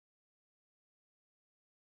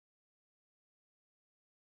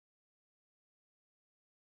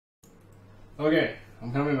Okay,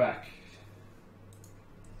 I'm coming back.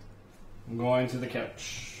 I'm going to the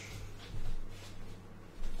couch.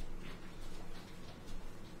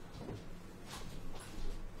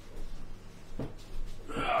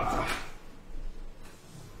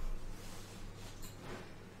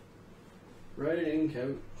 Writing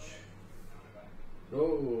couch.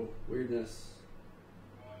 Oh, weirdness.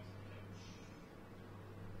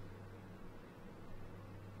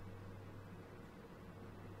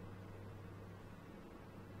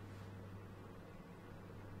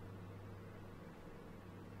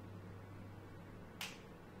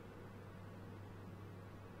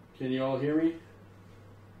 Can you all hear me?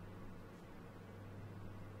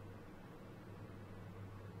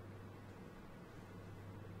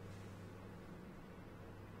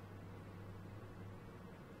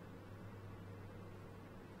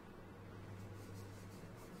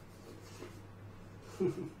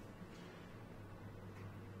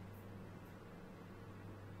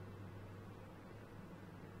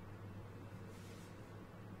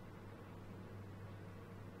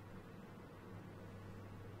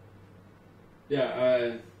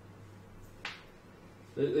 Yeah,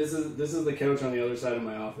 this is the couch on the other side of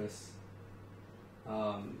my office.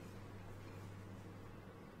 I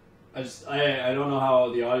don't know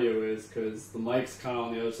how the audio is because the mic's kind of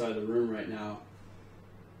on the other side of the room right now,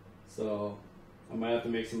 so I might have to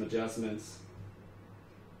make some adjustments.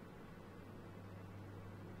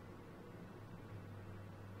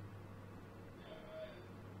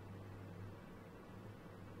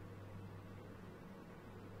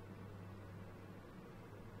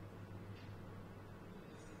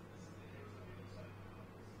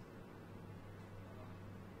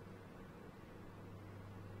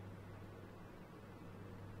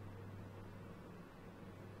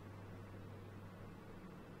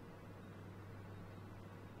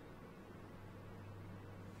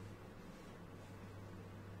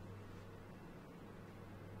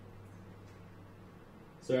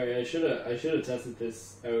 Sorry, I should have tested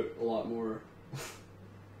this out a lot more.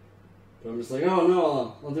 But I'm just like, oh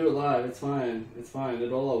no, I'll do it live. It's fine.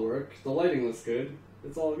 It'll all work. The lighting looks good.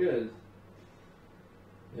 It's all good.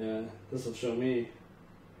 Yeah, this will show me.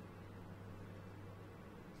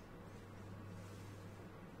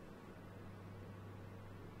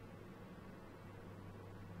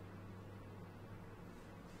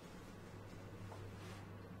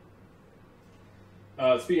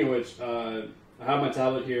 Speaking of which, I have my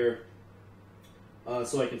tablet here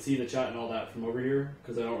so I can see the chat and all that from over here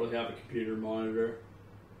because I don't really have a computer monitor.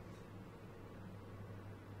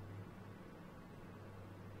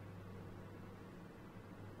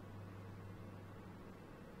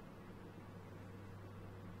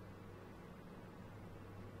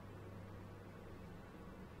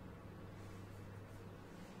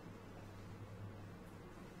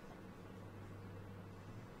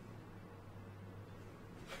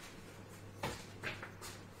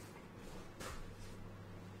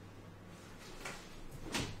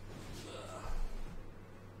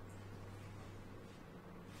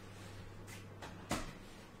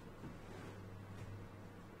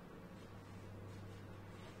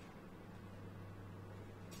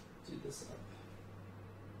 Do this up.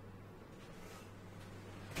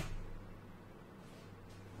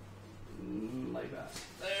 Like that.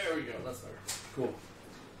 There we go. That's better. Cool.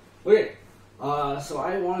 Okay. So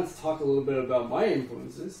I wanted to talk a little bit about my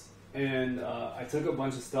influences, and I took a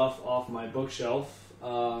bunch of stuff off my bookshelf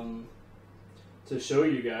to show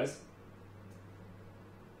you guys.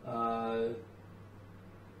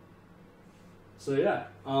 So yeah.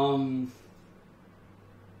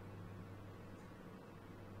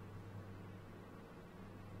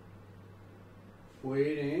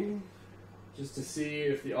 Waiting just to see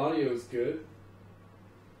if the audio is good.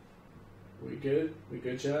 We good? We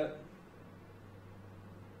good, chat?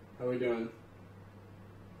 How we doing?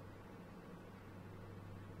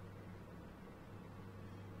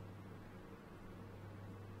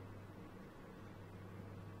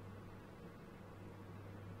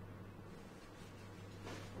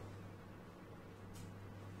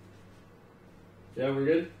 Yeah, we're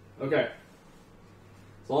good? Okay.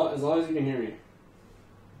 As long as you can hear me.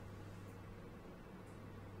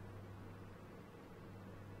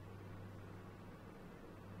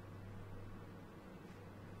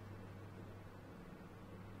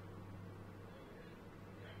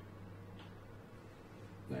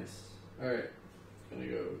 Nice. Alright. Gonna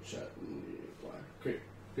go chat in the black. Great.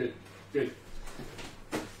 Good.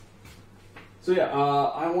 So yeah,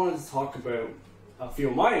 I wanted to talk about a few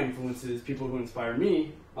of my influences, people who inspire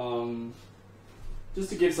me, just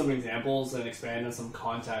to give some examples and expand on some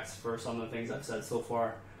context for some of the things I've said so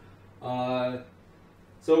far.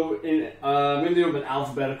 So I'm going to do them in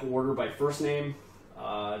alphabetical order by first name,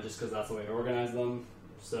 just because that's the way I organize them.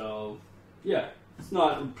 So, yeah, it's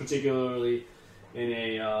not particularly in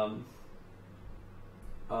a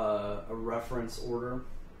reference order.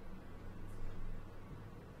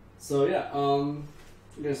 So yeah, I'm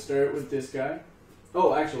going to start with this guy.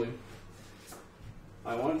 Oh, actually,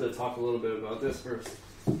 I wanted to talk a little bit about this first.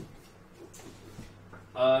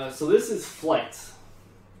 So this is Flight.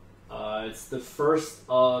 It's the first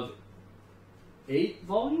of 8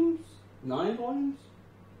 volumes? 9 volumes?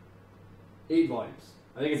 8 volumes.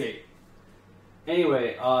 I think it's 8.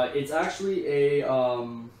 Anyway, it's actually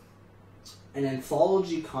an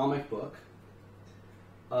anthology comic book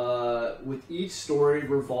with each story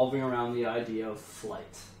revolving around the idea of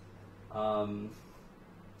flight.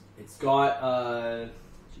 It's got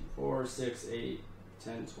 4, 6, 8,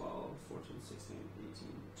 10, 12, 14, 16, 18,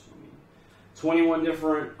 20, 21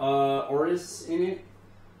 different artists in it.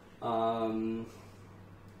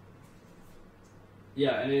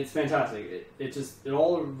 Yeah, and it's fantastic. It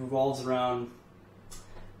all revolves around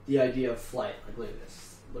the idea of flight. Like, look at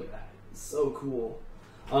this. Look at that. It's so cool.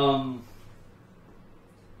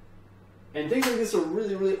 And things like this are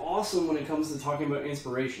really, really awesome when it comes to talking about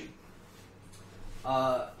inspiration.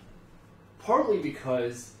 Partly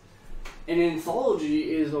because an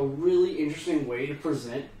anthology is a really interesting way to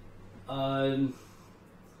present,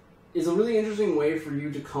 is a really interesting way for you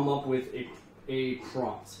to come up with a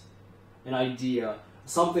prompt, an idea,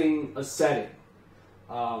 something, a setting.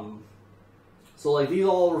 So like these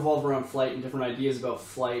all revolve around flight and different ideas about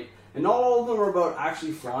flight, and not all of them are about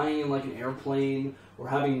actually flying in like an airplane or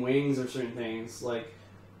having wings or certain things. Like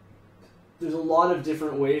there's a lot of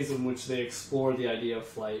different ways in which they explore the idea of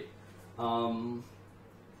flight. And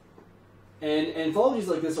anthologies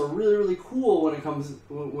like this are really, really cool when it comes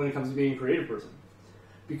to being a creative person,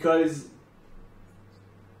 because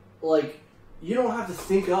like you don't have to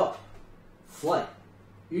think up flight.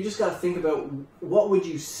 You just got to think about what would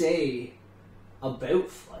you say about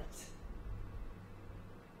flight,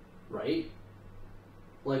 right?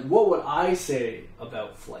 Like, what would I say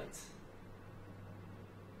about flight?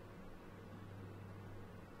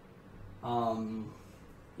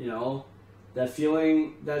 You know, that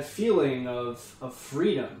feeling of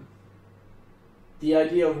freedom. The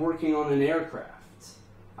idea of working on an aircraft.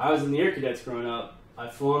 I was in the Air Cadets growing up.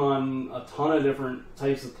 I've flown on a ton of different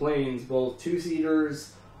types of planes, both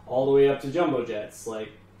two-seaters all the way up to jumbo jets.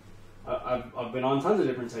 Like, I've been on tons of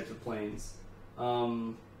different types of planes.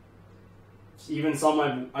 Even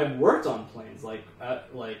some I've worked on planes, like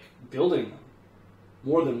building them,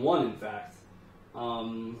 more than one, in fact.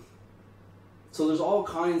 So there's all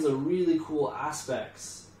kinds of really cool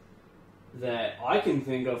aspects that I can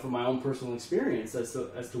think of from my own personal experience as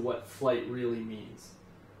to what flight really means.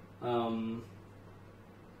 And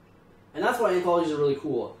that's why anthologies are really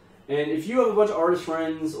cool. And if you have a bunch of artist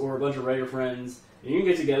friends or a bunch of writer friends, and you can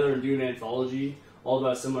get together and do an anthology all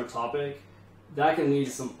about a similar topic, that can lead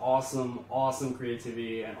to some awesome, awesome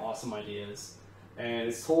creativity and awesome ideas. And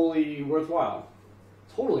it's totally worthwhile.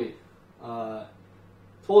 Totally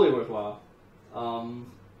worthwhile.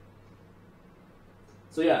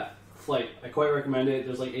 So yeah, Flight. I quite recommend it.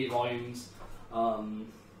 There's like 8 volumes. I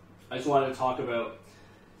just wanted to talk about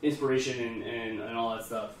inspiration and all that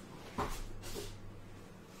stuff.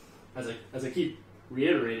 As I keep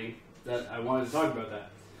reiterating that I wanted to talk about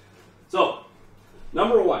that. So,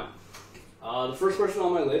 number 1. The first person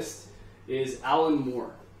on my list is Alan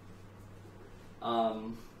Moore.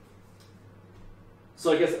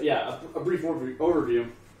 So I guess, yeah, a brief overview.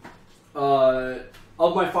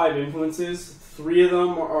 Of my 5 influences, 3 of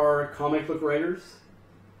them are comic book writers.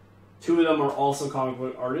 2 of them are also comic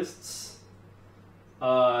book artists.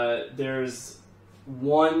 There's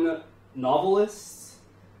 1 novelist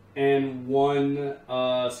and 1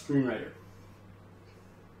 screenwriter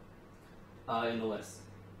in the list.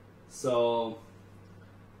 So,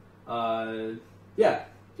 yeah,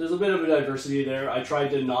 there's a bit of a diversity there. I tried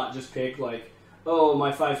to not just pick, like, oh,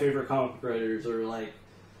 my 5 favorite comic book writers, or, like,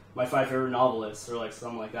 my 5 favorite novelists, or, like,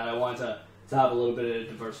 something like that. I wanted to have a little bit of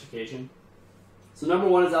diversification. So, number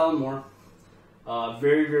 1 is Alan Moore.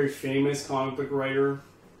 Very, very famous comic book writer.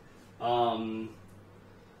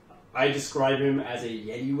 I describe him as a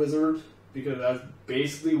Yeti wizard, because that's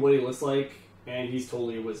basically what he looks like, and he's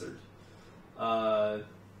totally a wizard.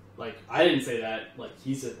 Like, I didn't say that, like,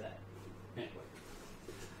 he said that. Anyway.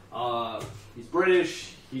 He's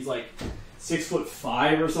British, he's like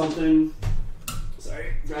 6'5" or something.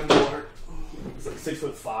 Sorry, grab the water. He's like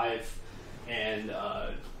 6'5", and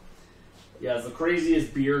he has the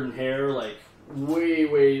craziest beard and hair, like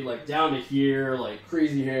way, like down to here, like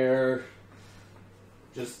crazy hair.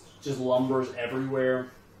 just lumbers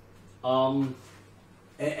everywhere. And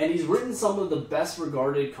he's written some of the best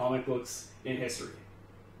regarded comic books in history.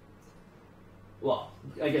 Well,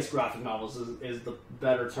 I guess graphic novels is the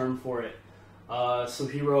better term for it. So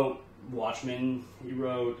he wrote Watchmen, he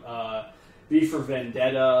wrote V for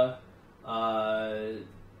Vendetta,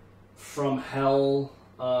 From Hell,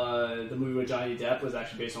 the movie with Johnny Depp was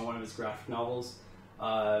actually based on one of his graphic novels,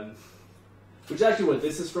 which is actually what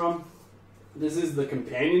this is from. This is the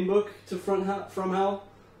companion book to From Hell.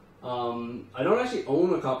 I don't actually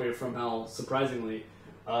own a copy of From Hell, surprisingly,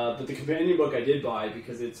 but the companion book I did buy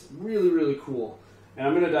because it's really, really cool. And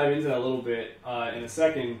I'm going to dive into that a little bit in a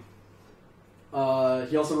second.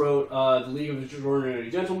 He also wrote The League of Extraordinary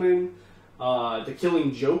Gentlemen, The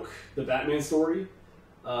Killing Joke, the Batman story.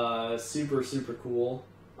 Super, super cool.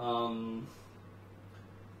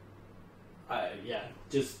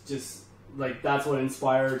 Just like that's what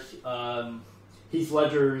inspired Heath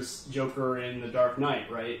Ledger's Joker in The Dark Knight,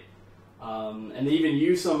 right? And they even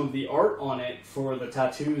used some of the art on it for the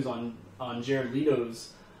tattoos on Jared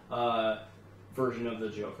Leto's version of the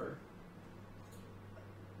Joker.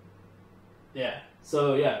 Yeah.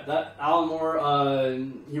 So yeah, that Alan Moore,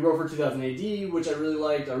 he wrote for 2000 AD, which I really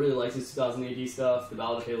liked. I really liked his 2000 AD stuff. The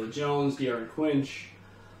Ballad of Taylor Jones, D.R. and Quinch,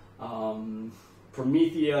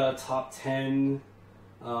 Promethea, Top 10,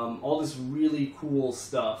 all this really cool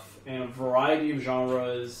stuff, and a variety of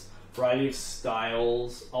genres, variety of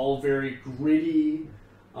styles, all very gritty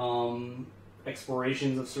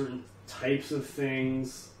explorations of certain types of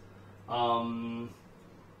things. One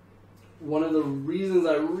of the reasons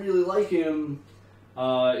I really like him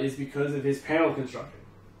is because of his panel construction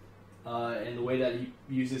and the way that he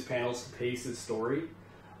uses panels to pace his story.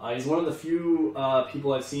 He's one of the few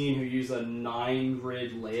people I've seen who use a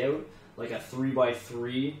 9-grid layout, like a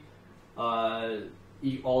 3x3,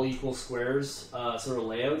 all equal squares sort of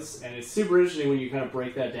layouts, and it's super interesting when you kind of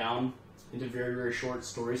break that down into very, very short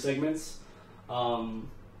story segments.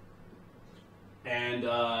 And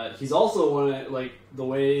he's also one of like the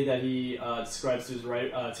way that he describes to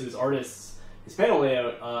his artists, his panel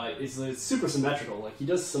layout is it's super symmetrical. Like he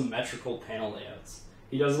does symmetrical panel layouts.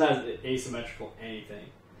 He doesn't have asymmetrical anything.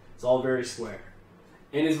 It's all very square,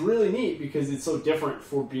 and it's really neat because it's so different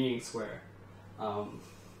for being square. I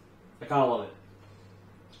kind of love it.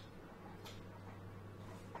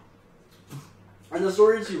 And the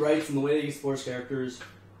stories he writes and the way that he explores characters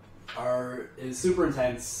is super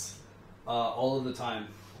intense. All of the time.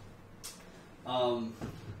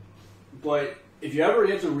 But if you ever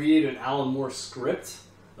get to read an Alan Moore script,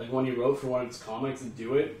 like one he wrote for one of his comics, and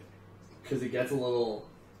do it, because it gets a little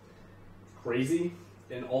crazy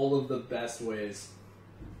in all of the best ways.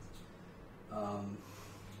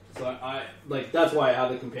 So I like that's why I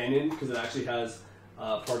have the companion, because it actually has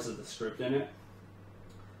parts of the script in it.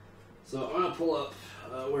 So I'm gonna pull up.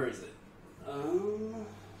 Where is it?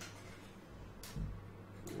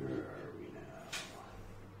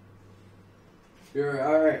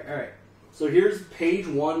 Alright. So here's page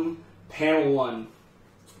 1, panel 1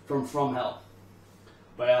 from Hell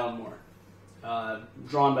by Alan Moore.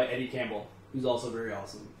 Drawn by Eddie Campbell, who's also very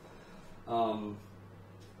awesome.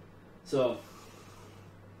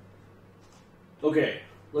 Okay,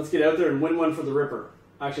 let's get out there and win one for the Ripper.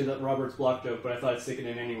 Actually, that Robert's block joke, but I thought I'd stick it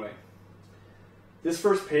in anyway. This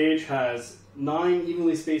first page has 9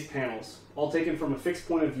 evenly spaced panels, all taken from a fixed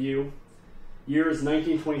point of view. Year is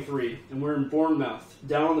 1923, and we're in Bournemouth,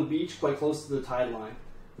 down on the beach quite close to the tide line.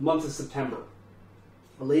 The month is September.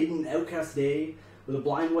 A laden, outcast day with a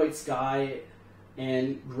blind white sky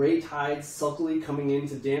and gray tides sulkily coming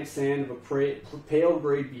into damp sand of a pale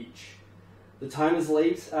gray beach. The time is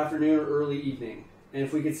late afternoon or early evening, and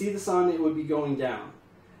if we could see the sun, it would be going down.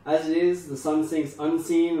 As it is, the sun sinks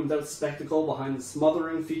unseen and without spectacle behind the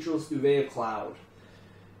smothering, featureless duvet of cloud.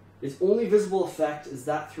 Its only visible effect is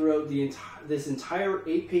that throughout this entire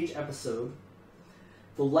 8-page episode,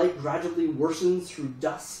 the light gradually worsens through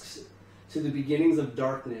dusk to the beginnings of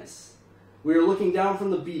darkness. We are looking down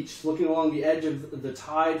from the beach, looking along the edge of the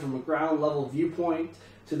tide from a ground level viewpoint.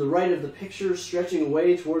 To the right of the picture, stretching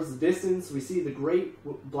away towards the distance, we see the great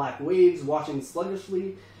black waves washing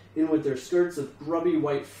sluggishly in with their skirts of grubby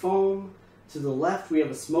white foam. To the left, we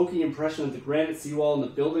have a smoky impression of the granite seawall and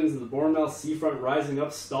the buildings of the Bournemouth seafront rising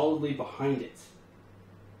up stolidly behind it.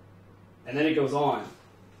 And then it goes on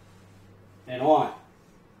and on.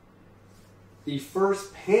 The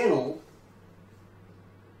first panel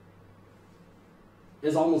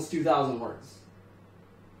is almost 2,000 words.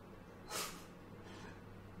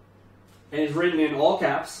 And it's written in all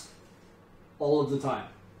caps all of the time.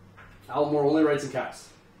 Alan Moore only writes in caps.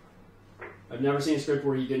 I've never seen a script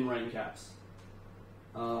where he didn't write in caps.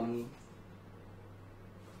 And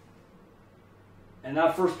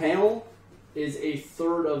that first panel is a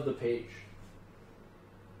third of the page.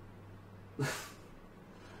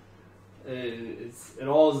 It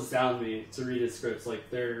always astounds me to read his scripts. Like,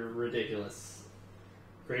 they're ridiculous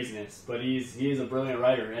craziness. But he is a brilliant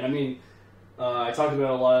writer. And I mean, I talked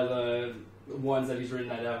about a lot of the ones that he's written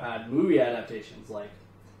that have had movie adaptations. Like,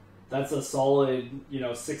 that's a solid,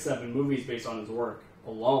 6-7 movies based on his work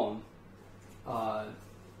alone.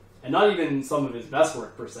 And not even some of his best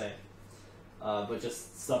work per se, but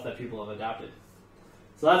just stuff that people have adapted.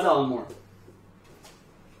 So that's Alan Moore.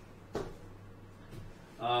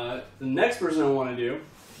 The next person I want to do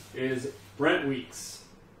is Brent Weeks.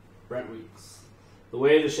 Brent Weeks. The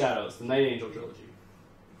Way of the Shadows, the Night Angel trilogy,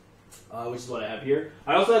 which is what I have here.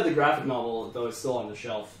 I also have the graphic novel, though it's still on the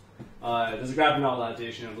shelf. There's a graphic novel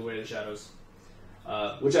adaptation of The Way of the Shadows,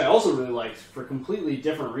 which I also really liked for completely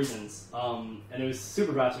different reasons, and it was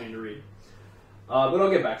super fascinating to read. But I'll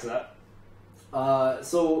get back to that.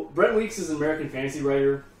 So Brent Weeks is an American fantasy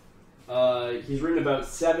writer. He's written about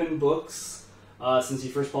 7 books since he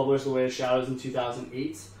first published The Way of Shadows in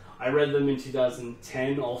 2008. I read them in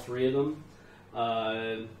 2010, all 3 of them.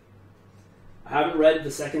 I haven't read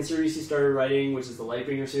the second series he started writing, which is the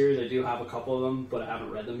Lightbringer series. I do have a couple of them, but I haven't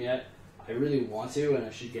read them yet. I really want to, and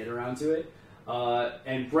I should get around to it.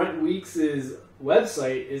 And Brent Weeks'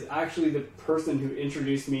 website is actually the person who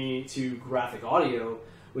introduced me to graphic audio,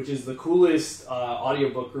 which is the coolest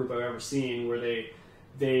audiobook group I've ever seen, where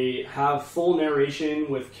they have full narration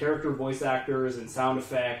with character voice actors and sound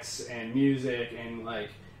effects and music, and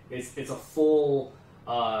like it's a full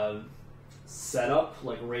setup,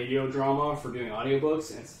 like radio drama for doing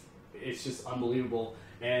audiobooks, and it's just unbelievable.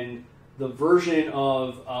 And the version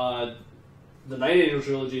of the Night Angel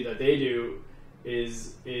trilogy that they do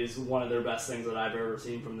is one of their best things that I've ever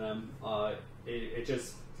seen from them.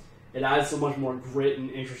 It adds so much more grit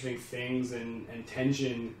and interesting things and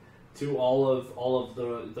tension to all of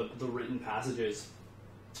the written passages.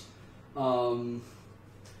 And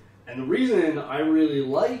the reason I really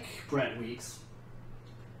like Brent Weeks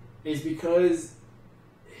is because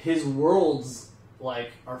his worlds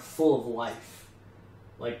are full of life.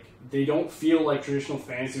 Like, they don't feel like traditional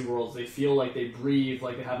fantasy worlds. They feel like they breathe,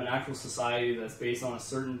 like they have an actual society that's based on a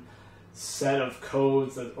certain set of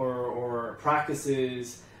codes or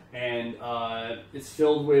practices, and it's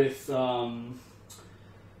filled with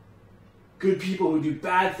good people who do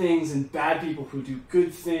bad things and bad people who do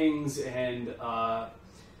good things, and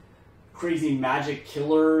crazy magic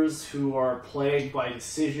killers who are plagued by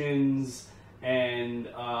decisions and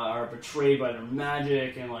are betrayed by their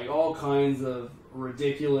magic, and all kinds of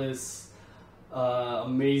ridiculous,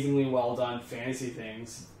 amazingly well done fantasy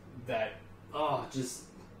things that just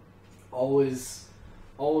always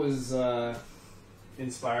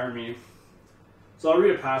inspire me. So I'll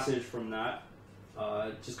read a passage from that,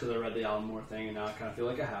 just because I read the Alan Moore thing and now I kind of feel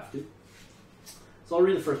like I have to. So I'll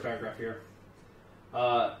read the first paragraph here.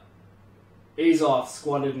 Azoth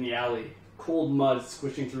squatted in the alley, cold mud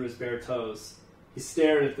squishing through his bare toes. He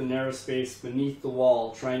stared at the narrow space beneath the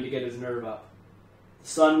wall, trying to get his nerve up. The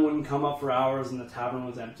sun wouldn't come up for hours and the tavern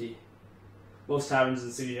was empty. Most taverns in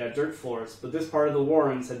the city had dirt floors, but this part of the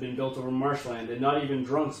Warrens had been built over marshland, and not even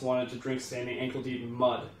drunks wanted to drink standing ankle-deep in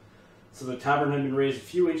mud. So the tavern had been raised a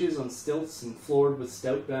few inches on stilts and floored with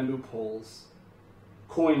stout bamboo poles.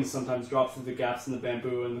 Coins sometimes dropped through the gaps in the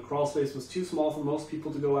bamboo, and the crawl space was too small for most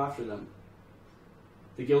people to go after them.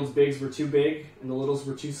 The guild's bigs were too big, and the littles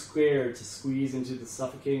were too scared to squeeze into the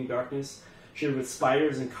suffocating darkness, shared with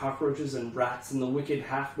spiders and cockroaches and rats and the wicked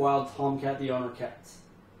half-wild tomcat the owner kept.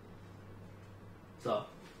 So,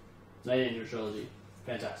 Night Angel trilogy.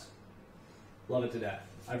 Fantastic. Love it to death.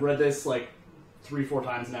 I've read this 3-4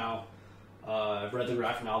 times now. I've read the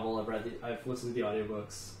graphic novel, I've listened to the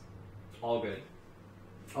audiobooks. All good.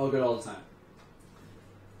 All good all the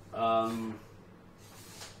time.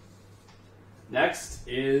 Next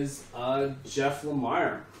is Jeff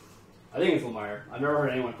Lemire. I think it's Lemire. I've never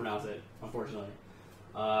heard anyone pronounce it, unfortunately.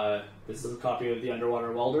 This is a copy of The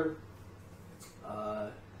Underwater Welder.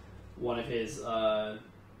 One of his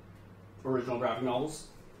original graphic novels.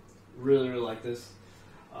 Really, really like this.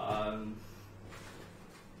 So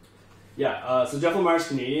Jeff Lemire's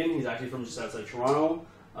Canadian. He's actually from just outside Toronto.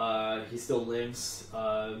 He still lives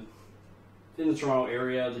in the Toronto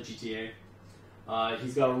area, the GTA.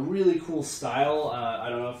 He's got a really cool style. I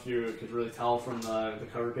don't know if you could really tell from the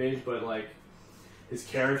cover page, but his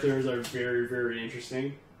characters are very, very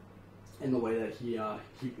interesting in the way that he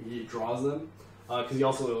draws them. Because he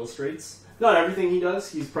also illustrates. Not everything he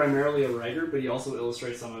does. He's primarily a writer, but he also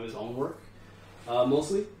illustrates some of his own work,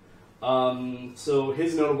 mostly. So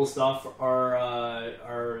his notable stuff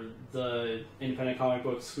are the independent comic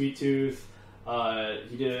book Sweet Tooth.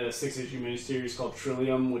 He did a 6-issue miniseries called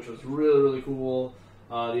Trillium, which was really, really cool.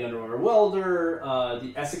 The Underwater Welder,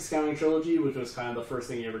 the Essex County trilogy, which was kind of the first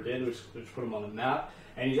thing he ever did, which put him on the map.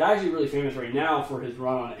 And he's actually really famous right now for his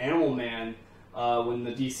run on Animal Man when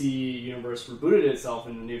the DC universe rebooted itself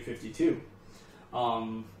in the New 52.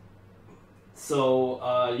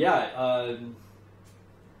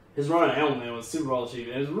 His run on Animal Man was super well achieved.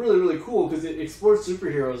 And it was really, really cool because it explored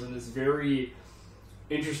superheroes in this very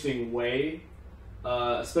interesting way,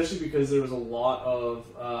 especially because there was a lot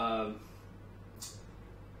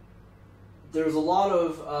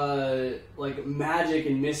of like magic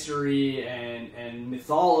and mystery and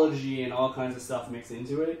mythology and all kinds of stuff mixed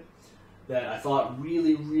into it that I thought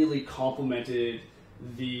really, really complemented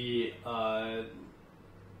the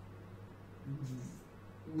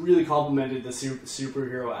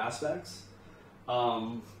superhero aspects.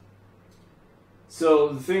 So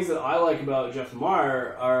the things that I like about Jeff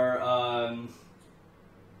Lemire are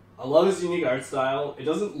I love his unique art style. It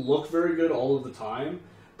doesn't look very good all of the time,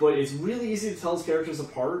 but it's really easy to tell his characters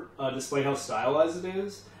apart, despite how stylized it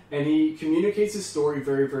is. And he communicates his story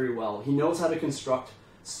very, very well. He knows how to construct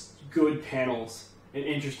good panels and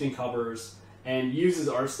interesting covers, and uses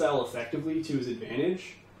art style effectively to his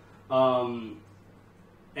advantage.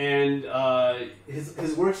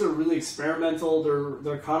 His works are really experimental.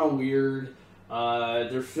 They're kind of weird.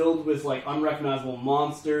 They're filled with like unrecognizable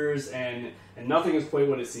monsters, and nothing is quite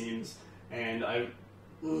what it seems. And I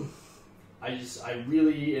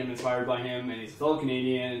really am inspired by him, and he's a fellow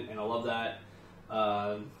Canadian, and I love that.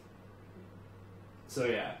 So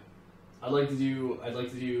yeah, I'd like to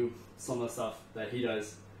do some of the stuff that he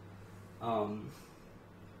does. So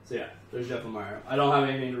yeah, there's Jeff Lemire. I don't have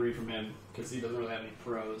anything to read from him because he doesn't really have any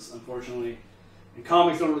prose, unfortunately. And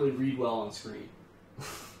comics don't really read well on screen,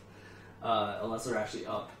 unless they're actually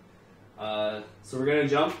up. So we're gonna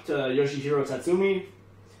jump to Yoshihiro Tatsumi,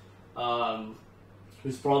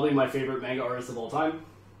 who's probably my favorite manga artist of all time.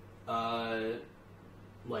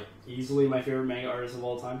 Like, easily my favorite manga artist of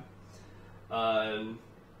all time.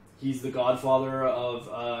 He's the godfather of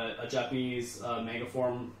a Japanese manga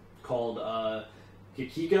form called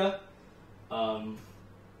Gekiga,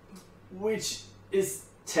 which is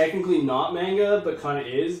technically not manga, but kind of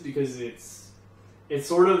is, because it's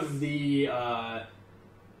sort of the...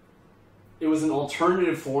 it was an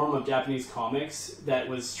alternative form of Japanese comics that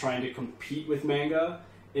was trying to compete with manga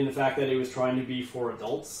in the fact that it was trying to be for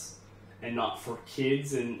adults and not for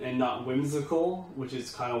kids, and not whimsical, which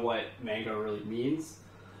is kind of what manga really means.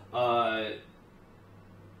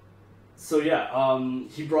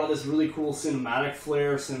 He brought this really cool cinematic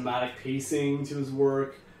flair, cinematic pacing to his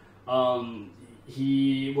work.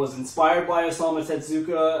 He was inspired by Osamu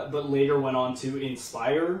Tezuka, but later went on to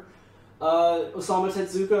inspire Osamu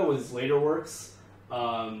Tezuka with his later works.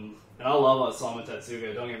 And I love Osamu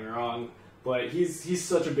Tezuka, don't get me wrong, but he's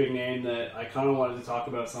such a big name that I kind of wanted to talk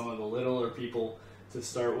about some of the littler people to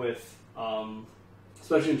start with,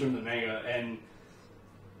 especially in terms of manga. And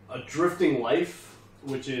A Drifting Life,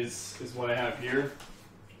 which is what I have here,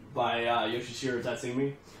 by Yoshihiro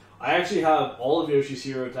Tatsumi. I actually have all of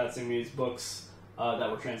Yoshihiro Tatsumi's books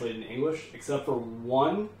that were translated in English, except for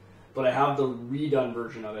one, but I have the redone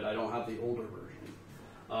version of it. I don't have the older version.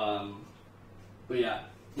 But yeah,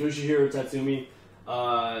 Yoshihiro Tatsumi.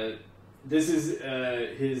 This is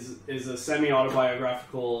a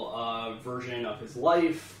semi-autobiographical version of his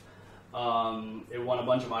life. It won a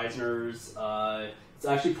bunch of Eisners. It's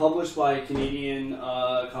actually published by a Canadian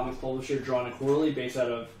comics publisher, Drawn and Corley, based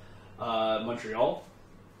out of Montreal,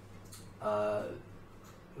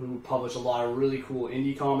 who publish a lot of really cool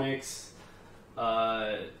indie comics,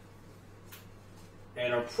 and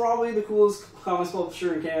are probably the coolest comics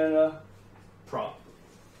publisher in Canada. Probably.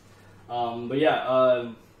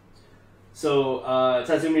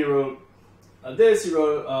 Tatsumi wrote this. He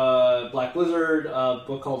wrote Black Blizzard, a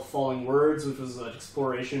book called Falling Words, which was an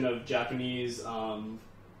exploration of Japanese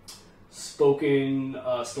spoken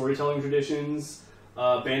storytelling traditions.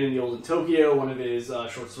 Banned in the Olden Tokyo, one of his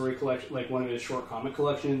short story collection, like one of his short comic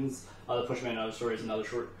collections. The Pushman and Other Stories, another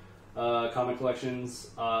short comic collections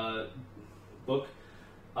book.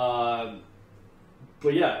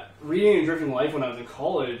 But yeah, reading A Drifting Life when I was in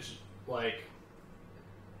college, like,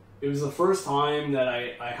 it was the first time that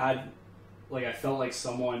I felt like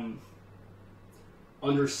someone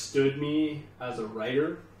understood me as a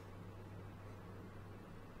writer.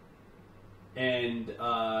 And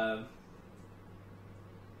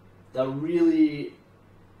that really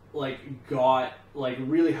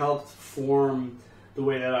really helped form the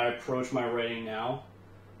way that I approach my writing now.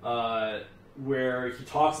 where he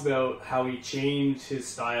talks about how he changed his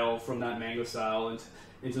style from that manga style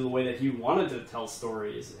into the way that he wanted to tell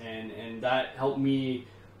stories, and that helped me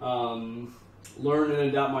learn and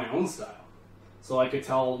adapt my own style, so I could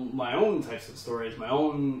tell my own types of stories, my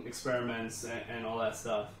own experiments, and all that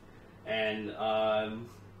stuff. And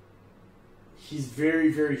he's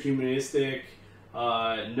very, very humanistic.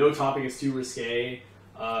 No topic is too risque.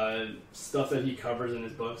 Stuff that he covers in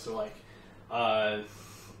his books are like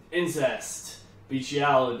incest,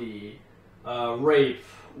 bestiality, rape,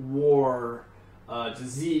 war,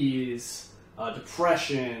 disease,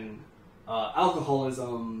 depression,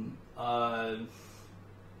 alcoholism,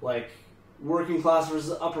 like working class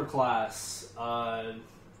versus upper class.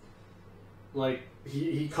 Like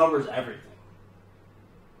he covers everything.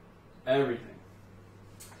 Everything.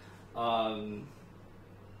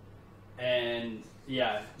 And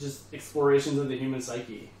yeah, just explorations of the human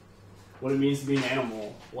psyche, what it means to be an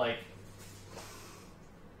animal. Like,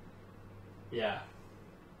 yeah,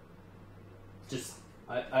 just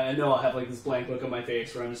I know I have like this blank look on my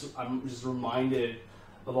face where I'm just reminded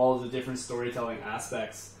of all of the different storytelling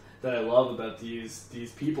aspects that I love about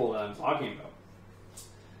these people that I'm talking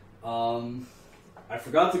about. I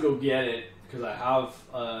forgot to go get it because I have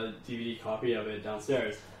a DVD copy of it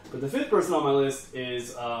downstairs. But the fifth person on my list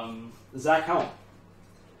is Zach Helm.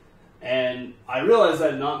 And I realize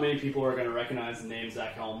that not many people are going to recognize the name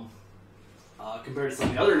Zach Helm compared to some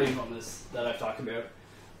of the other names on this that I've talked about.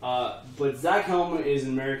 But Zach Helm is an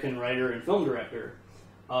American writer and film director.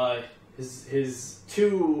 His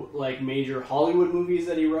two like major Hollywood movies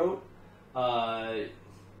that he wrote.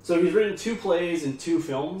 So he's written 2 plays and 2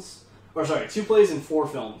 films. Or sorry, 2 plays and 4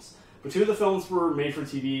 films. But 2 of the films were made for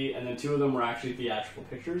TV, and then 2 of them were actually theatrical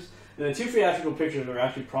pictures. And the 2 theatrical pictures are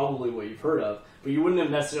actually probably what you've heard of, but you wouldn't have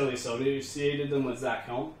necessarily associated them with Zach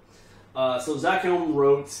Helm. So Zach Helm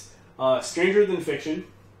wrote Stranger Than Fiction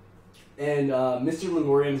and Mr.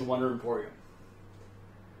 Megorium's Wonder Emporium,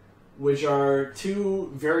 which are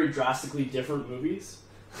 2 very drastically different movies,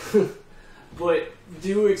 but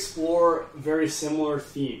do explore very similar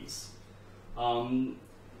themes.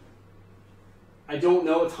 I don't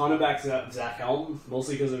know a ton about Zach Helm,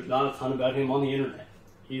 mostly because there's not a ton about him on the internet.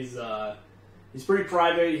 He's pretty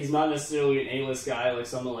private. He's not necessarily an A-list guy like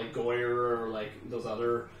someone like Goyer or like those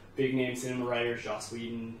other big name cinema writers, Joss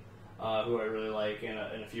Whedon, who I really like, and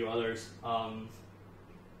a few others.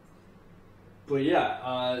 But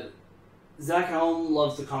yeah, Zach Helm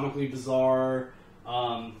loves the comically bizarre.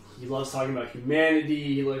 He loves talking about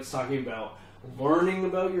humanity. He likes talking about learning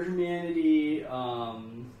about your humanity.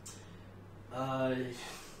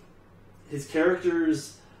 His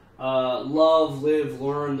characters love, live,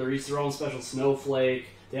 learn. They're each their own special snowflake.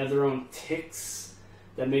 They have their own tics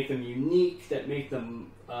that make them unique, that make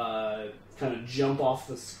them kind of jump off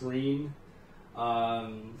the screen.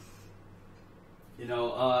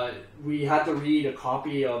 We had to read a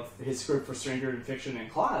copy of his script for Stranger Than Fiction in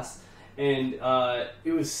class, and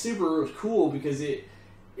it was super cool because it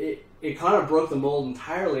kind of broke the mold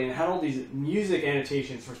entirely and had all these music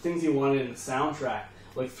annotations for things he wanted in the soundtrack,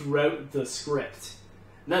 like throughout the script.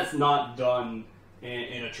 And that's not done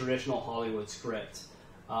in a traditional Hollywood script.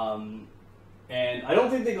 And I don't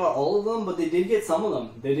think they got all of them, but they did get some of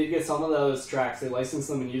them. They did get some of those tracks. They licensed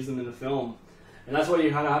them and used them in the film. And that's why you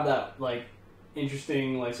kind of have that like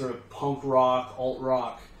interesting, like sort of punk rock, alt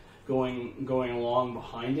rock going along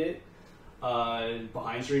behind it,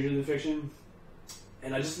 behind Stranger Than Fiction.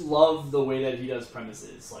 And I just love the way that he does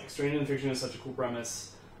premises. Like, Stranger Than Fiction is such a cool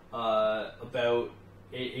premise about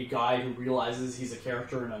a guy who realizes he's a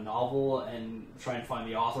character in a novel and trying to find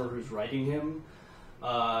the author who's writing him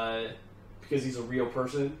because he's a real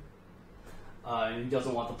person. And he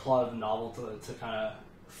doesn't want the plot of the novel to kind of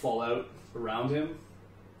fall out around him.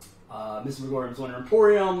 Mr. Megorium's Wonder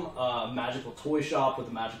Emporium, a magical toy shop with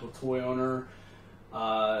a magical toy owner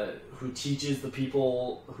who teaches the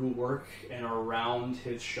people who work and are around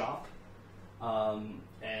his shop,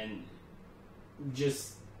 and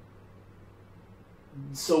just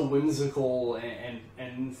so whimsical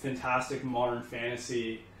and fantastic modern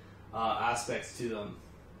fantasy aspects to them.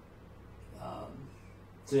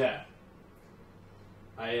 So yeah,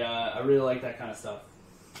 I really like that kind of stuff.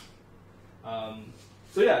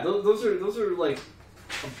 So yeah, those are like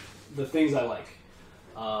the things I like.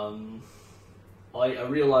 I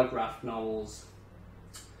read a lot of graphic novels.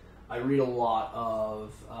 I read a lot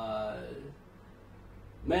of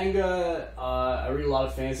manga. I read a lot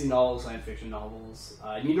of fantasy novels, science fiction novels.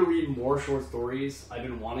 I need to read more short stories. I've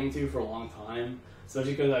been wanting to for a long time,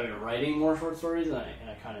 especially because I've been writing more short stories, and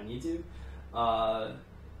I kind of need to.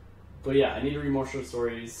 But yeah, I need to read more short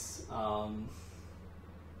stories.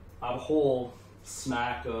 I have a whole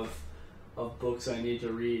smack of books I need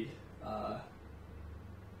to read. But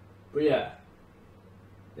yeah.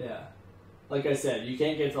 Like I said, you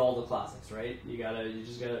can't get to all the classics, right? You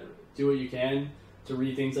just gotta do what you can to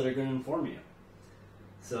read things that are going to inform you.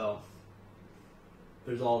 So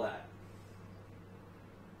there's all that.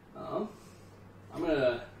 I'm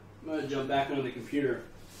gonna jump back onto the computer.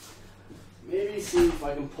 Maybe see if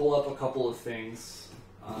I can pull up a couple of things,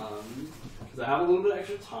 because I have a little bit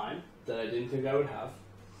extra time that I didn't think I would have.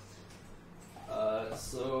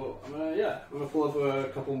 So I'm gonna pull up a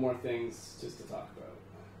couple more things just to talk about.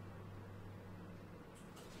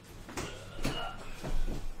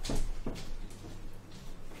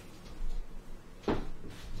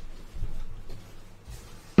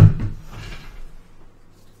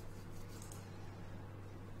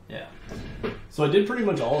 Yeah. So I did pretty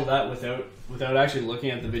much all of that without actually looking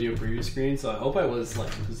at the video preview screen. So I hope I was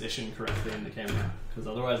like positioned correctly in the camera, because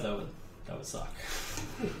otherwise that would suck.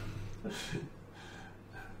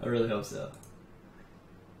 I really hope so.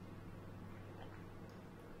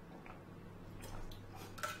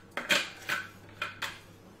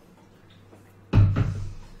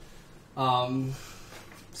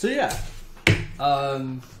 So yeah,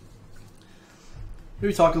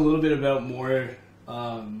 maybe talk a little bit about more.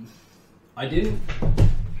 I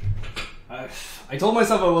told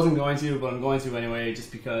myself I wasn't going to, but I'm going to anyway,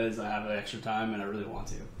 just because I have extra time and I really want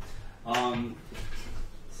to.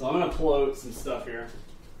 So I'm gonna pull out some stuff here.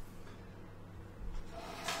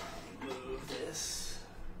 Move this.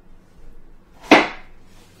 And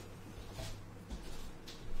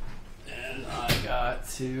I got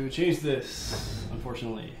to change this,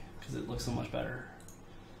 unfortunately, because it looks so much better.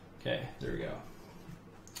 Okay, there we go.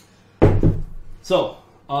 So,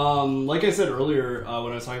 like I said earlier, when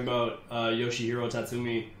I was talking about Yoshihiro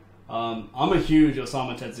Tatsumi, I'm a huge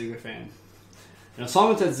Osamu Tezuka fan. And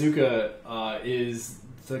Osamu Tezuka is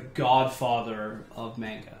the godfather of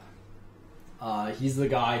manga. He's the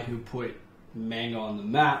guy who put manga on the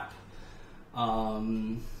map.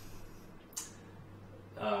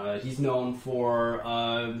 He's known for,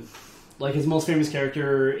 like, his most famous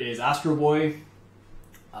character is Astro Boy.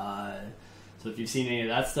 So if you've seen any of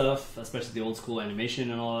that stuff, especially the old school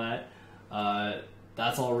animation and all that,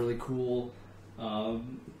 that's all really cool.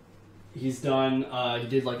 He did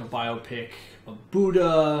like a biopic of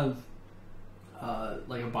Buddha,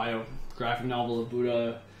 like a biographic novel of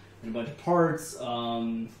Buddha in a bunch of parts.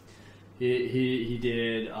 He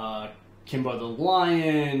did Kimba the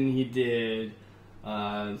Lion. He did,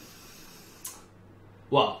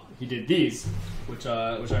 he did these, which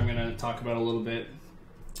I'm going to talk about a little bit.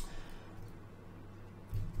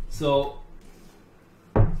 So,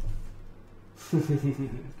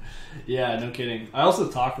 yeah, no kidding. I also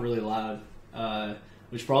talk really loud,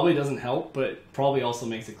 which probably doesn't help, but probably also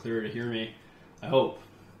makes it clearer to hear me. I hope.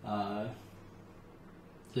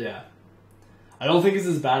 Yeah. I don't think it's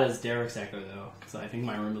as bad as Derek's echo, though, because I think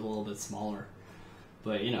my room is a little bit smaller.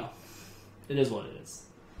 But, you know, it is what it is.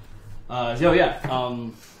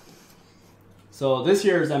 So this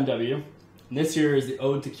year is MW, and this year is the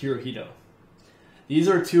Ode to Kirohito. These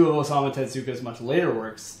are two of Osamu Tezuka's much later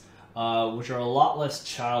works, which are a lot less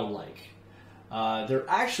childlike. They're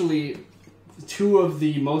actually two of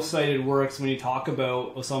the most cited works when you talk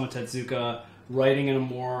about Osamu Tezuka writing in a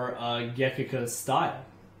more Gekiga style.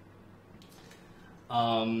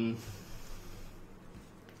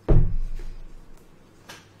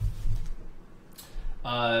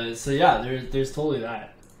 There's totally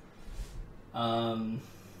that. And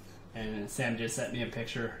Sam just sent me a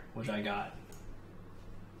picture, which I got.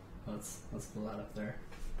 Let's pull that up there.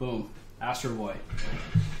 Boom. Astro Boy.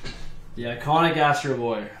 The iconic Astro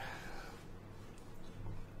Boy.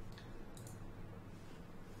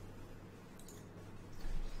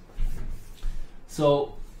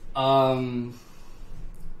 So, Osamu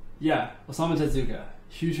Tezuka.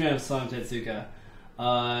 Huge fan of Osamu Tezuka.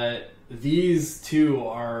 These two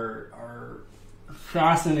are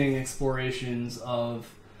fascinating explorations of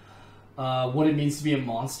what it means to be a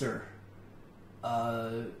monster.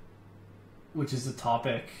 Which is a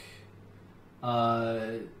topic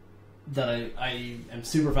that I am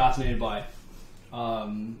super fascinated by.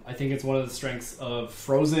 I think it's one of the strengths of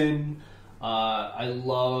Frozen. I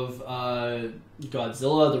love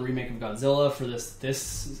Godzilla, the remake of Godzilla, for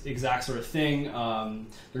this exact sort of thing. The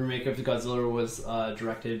remake of Godzilla was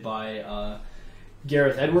directed by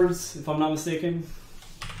Gareth Edwards, if I'm not mistaken.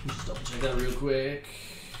 Just double check that real quick.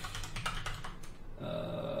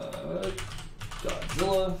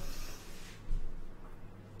 Godzilla.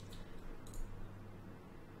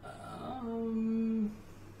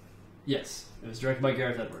 Yes, it was directed by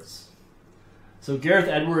Gareth Edwards. So Gareth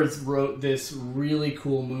Edwards wrote this really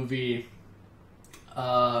cool movie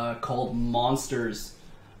called Monsters,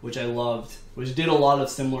 which I loved, which did a lot of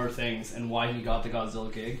similar things, and why he got the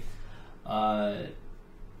Godzilla gig. But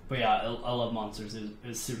yeah, I love Monsters.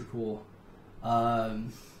 It's super cool.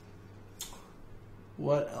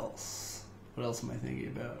 What else? What else am I thinking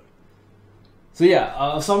about? So yeah,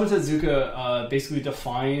 Osamu Tezuka basically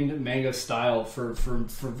defined manga style for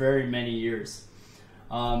very many years.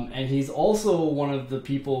 And he's also one of the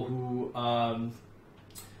people who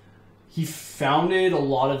he founded a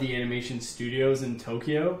lot of the animation studios in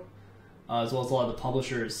Tokyo, as well as a lot of the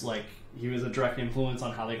publishers. Like, he was a direct influence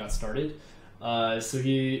on how they got started. So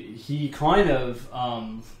he kind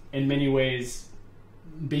of, in many ways,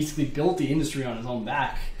 basically built the industry on his own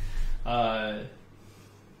back.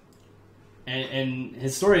 And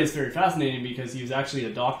his story is very fascinating because he was actually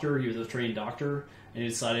a doctor. He was a trained doctor, and he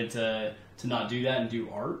decided to not do that and do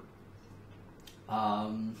art.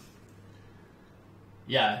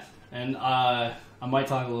 Yeah, and I might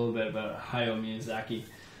talk a little bit about Hayao Miyazaki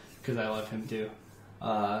because I love him too.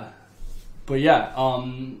 But yeah,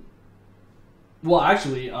 well,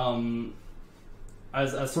 actually,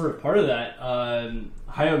 as sort of part of that, Hayao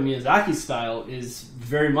Miyazaki's style is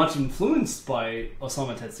very much influenced by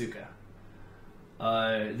Osamu Tezuka.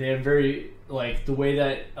 They have very, like, the way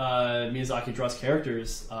that Miyazaki draws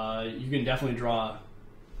characters, you can definitely draw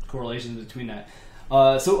correlations between that.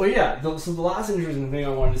 So the last interesting thing I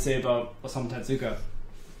wanted to say about Osamu Tezuka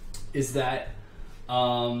is that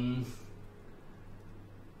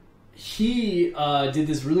he did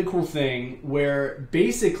this really cool thing where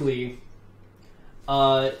basically,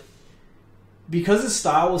 because his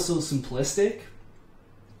style was so simplistic,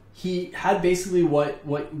 he had basically what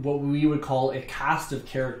we would call a cast of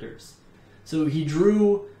characters. So he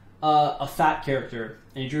drew a fat character,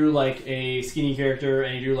 and he drew like a skinny character,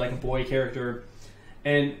 and he drew like a boy character,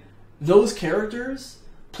 and those characters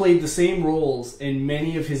played the same roles in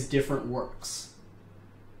many of his different works.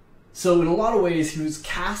 So in a lot of ways, he was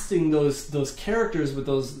casting those characters with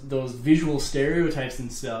those visual stereotypes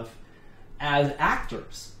and stuff as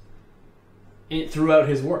actors throughout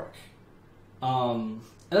his work. And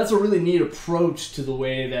that's a really neat approach to the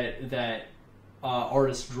way that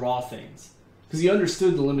artists draw things, because he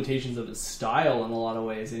understood the limitations of his style in a lot of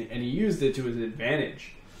ways, and he used it to his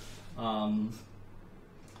advantage.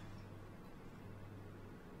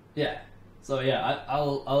 Yeah. So yeah,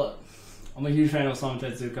 I'm a huge fan of Osamu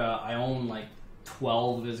Tezuka. I own like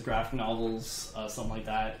 12 of his graphic novels, something like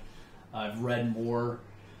that. I've read more.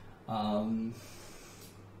 Can't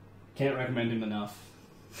recommend him enough.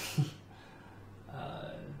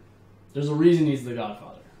 There's a reason he's the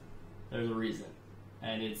Godfather. There's a reason,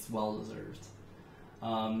 and it's well deserved.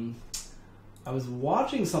 I was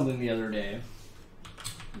watching something the other day.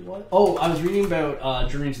 What? Oh, I was reading about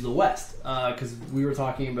Journey to the West, because we were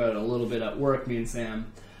talking about it a little bit at work, me and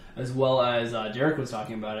Sam, as well as Derek was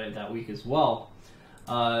talking about it that week as well.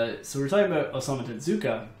 So we're talking about Osamu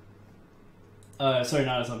Tezuka. Sorry,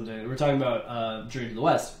 not Osamu Tezuka. We're talking about Journey to the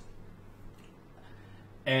West.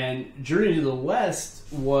 And Journey to the West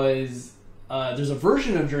was... there's a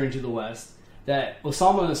version of Journey to the West that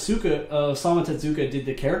Osamu Tezuka did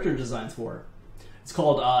the character designs for. It's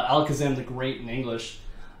called Alakazam the Great in English.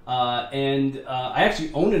 And I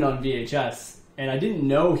actually own it on VHS, and I didn't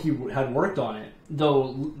know he had worked on it.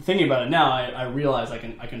 Though, thinking about it now, I realize I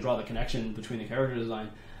can draw the connection between the character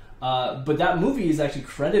design. But that movie is actually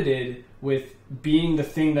credited with being the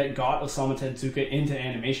thing that got Osamu Tezuka into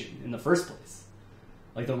animation in the first place.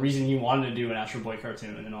 Like, the reason he wanted to do an Astro Boy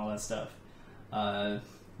cartoon and all that stuff.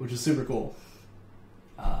 Which is super cool.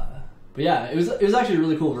 But yeah, it was actually a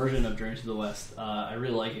really cool version of Journey to the West. I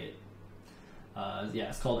really like it. Yeah,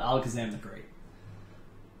 it's called Alakazam the Great.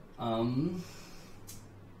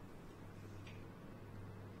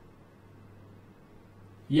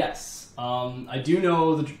 Yes, I do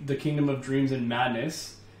know the Kingdom of Dreams and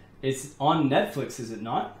Madness. It's on Netflix, is it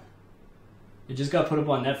not? It just got put up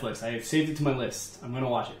on Netflix. I have saved it to my list. I'm going to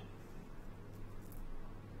watch it.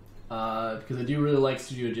 Because I do really like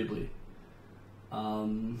Studio Ghibli. I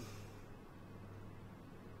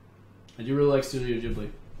do really like Studio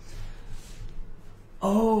Ghibli.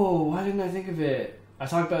 Oh, why didn't I think of it? I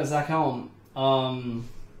talked about Zach Helm.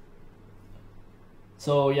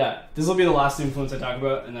 So yeah, this will be the last influence I talk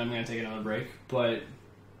about, and then I'm going to take another break. But,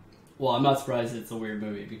 well, I'm not surprised it's a weird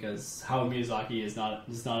movie, because Hayao Miyazaki is not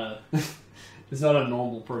a is not a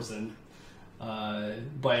normal person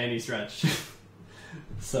by any stretch.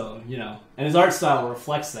 So, you know, and his art style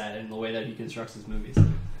reflects that in the way that he constructs his movies.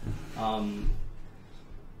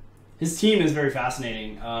 His team is very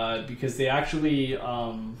fascinating because they actually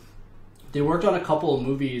they worked on a couple of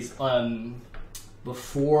movies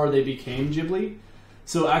before they became Ghibli.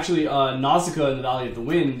 So actually, Nausicaa in the Valley of the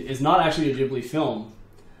Wind is not actually a Ghibli film,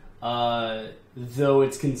 though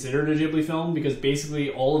it's considered a Ghibli film because basically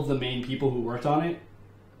all of the main people who worked on it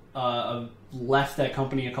left that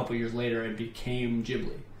company a couple years later and became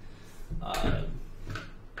Ghibli.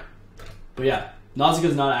 But yeah, Nausicaa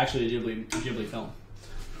is not actually a Ghibli film.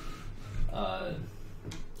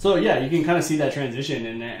 So yeah, you can kind of see that transition,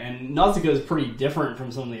 and Nausicaa is pretty different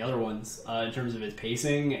from some of the other ones in terms of its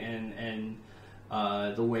pacing and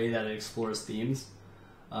the way that it explores themes.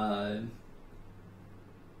 So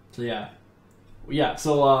yeah.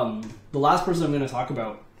 So the last person I'm going to talk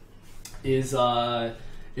about is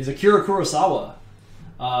Akira Kurosawa,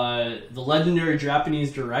 the legendary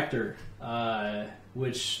Japanese director,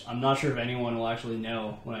 which I'm not sure if anyone will actually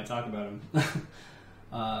know when I talk about him.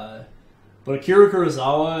 But Akira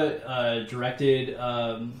Kurosawa directed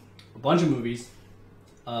a bunch of movies.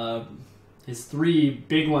 His three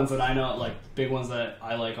big ones that I know, like big ones that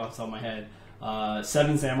I like off the top of my head: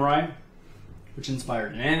 Seven Samurai, which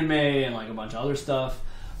inspired an anime and like a bunch of other stuff.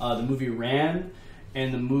 The movie Ran,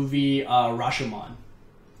 and the movie Rashomon.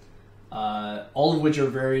 All of which are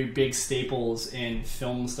very big staples in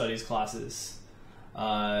film studies classes.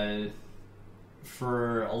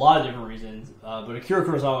 For a lot of different reasons. But Akira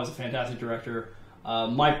Kurosawa is a fantastic director.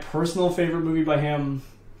 My personal favorite movie by him,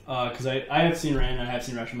 because I have seen Ran, I have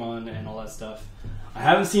seen Rashomon and all that stuff. I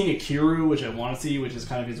haven't seen Ikiru, which I want to see, which is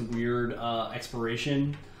kind of his weird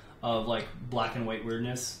exploration of like black and white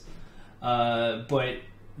weirdness. But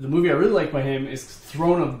the movie I really like by him is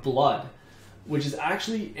Throne of Blood, which is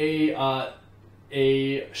actually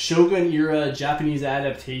a Shogun era Japanese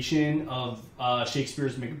adaptation of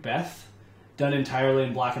Shakespeare's Macbeth, done entirely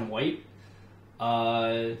in black and white.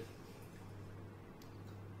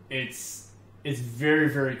 It's very,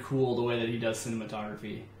 very cool the way that he does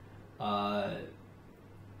cinematography.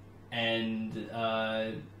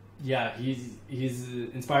 Yeah, he's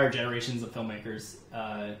inspired generations of filmmakers,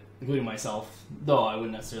 including myself, though I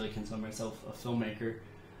wouldn't necessarily consider myself a filmmaker.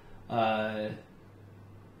 But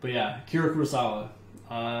yeah, Akira Kurosawa,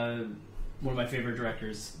 one of my favorite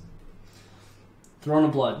directors. Throne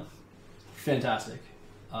of Blood, fantastic.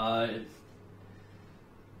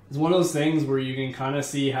 It's one of those things where you can kind of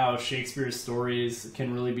see how Shakespeare's stories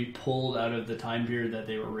can really be pulled out of the time period that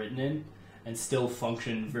they were written in and still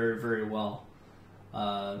function very, very well.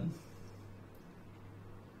 But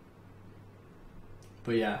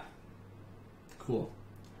yeah, cool.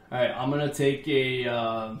 All right, I'm gonna take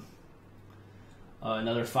another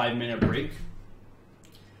 5-minute break,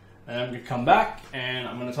 and I'm gonna come back and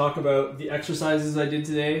I'm gonna talk about the exercises I did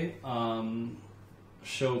today.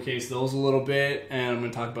 Showcase those a little bit, and I'm going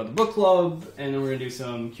to talk about the book club, and then we're going to do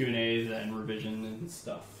some Q&As and revision and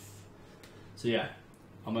stuff. So yeah,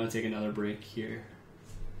 I'm going to take another break here.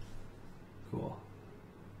 Cool.